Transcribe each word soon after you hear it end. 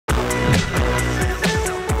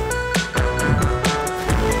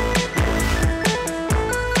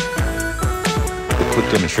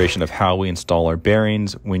demonstration of how we install our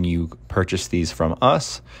bearings when you purchase these from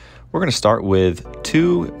us. We're going to start with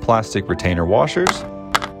 2 plastic retainer washers.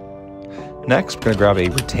 Next, we're going to grab a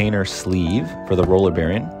retainer sleeve for the roller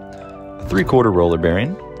bearing, a 3/4 roller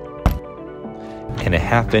bearing, and a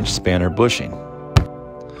 1/2-inch spanner bushing.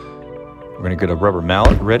 We're going to get a rubber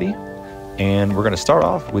mallet ready, and we're going to start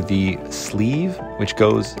off with the sleeve, which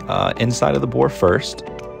goes inside of the bore first,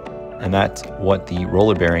 and that's what the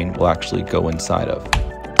roller bearing will actually go inside of.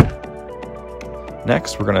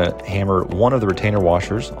 Next, we're going to hammer one of the retainer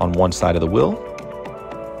washers on one side of the wheel.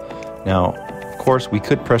 Now, of course, we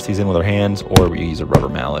could press these in with our hands, or we use a rubber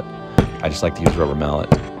mallet. I just like to use a rubber mallet.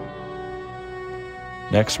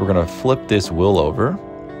 Next, we're going to flip this wheel over,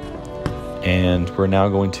 and we're now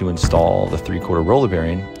going to install the 3/4 roller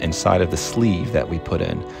bearing inside of the sleeve that we put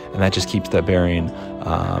in, and that just keeps that bearing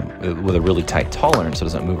with a really tight tolerance so it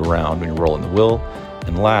doesn't move around when you're rolling the wheel.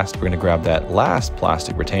 And last, we're going to grab that last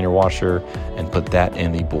plastic retainer washer and put that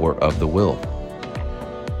in the bore of the wheel.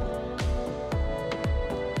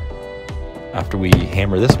 After we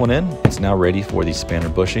hammer this one in, it's now ready for the spanner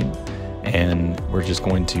bushing, and we're just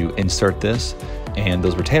going to insert this, and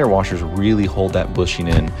those retainer washers really hold that bushing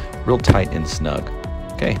in real tight and snug.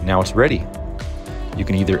 Okay, now it's ready. You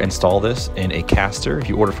can either install this in a caster. If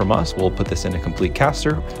you order from us, we'll put this in a complete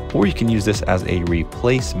caster, or you can use this as a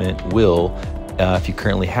replacement wheel if you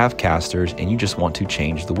currently have casters and you just want to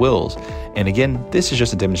change the wheels. And again, this is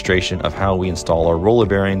just a demonstration of how we install our roller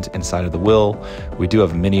bearings inside of the wheel. We do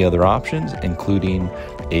have many other options, including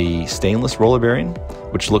a stainless roller bearing,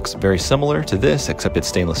 which looks very similar to this, except it's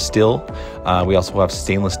stainless steel. We also have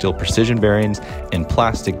stainless steel precision bearings and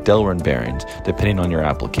plastic Delrin bearings, depending on your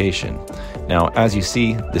application. Now, as you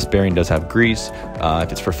see, this bearing does have grease.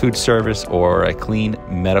 If it's for food service or a clean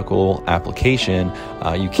medical application,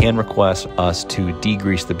 you can request us to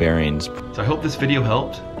degrease the bearings. So I hope this video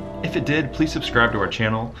helped. If it did, please subscribe to our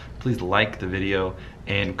channel. Please like the video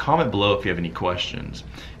and comment below if you have any questions.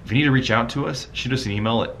 If you need to reach out to us, shoot us an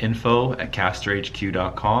email at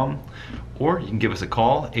info@CasterHQ.com, or you can give us a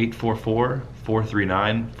call,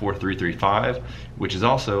 844-439-4335, which is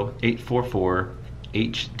also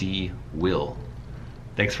 844-HD-WILL.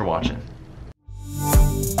 Thanks for watching.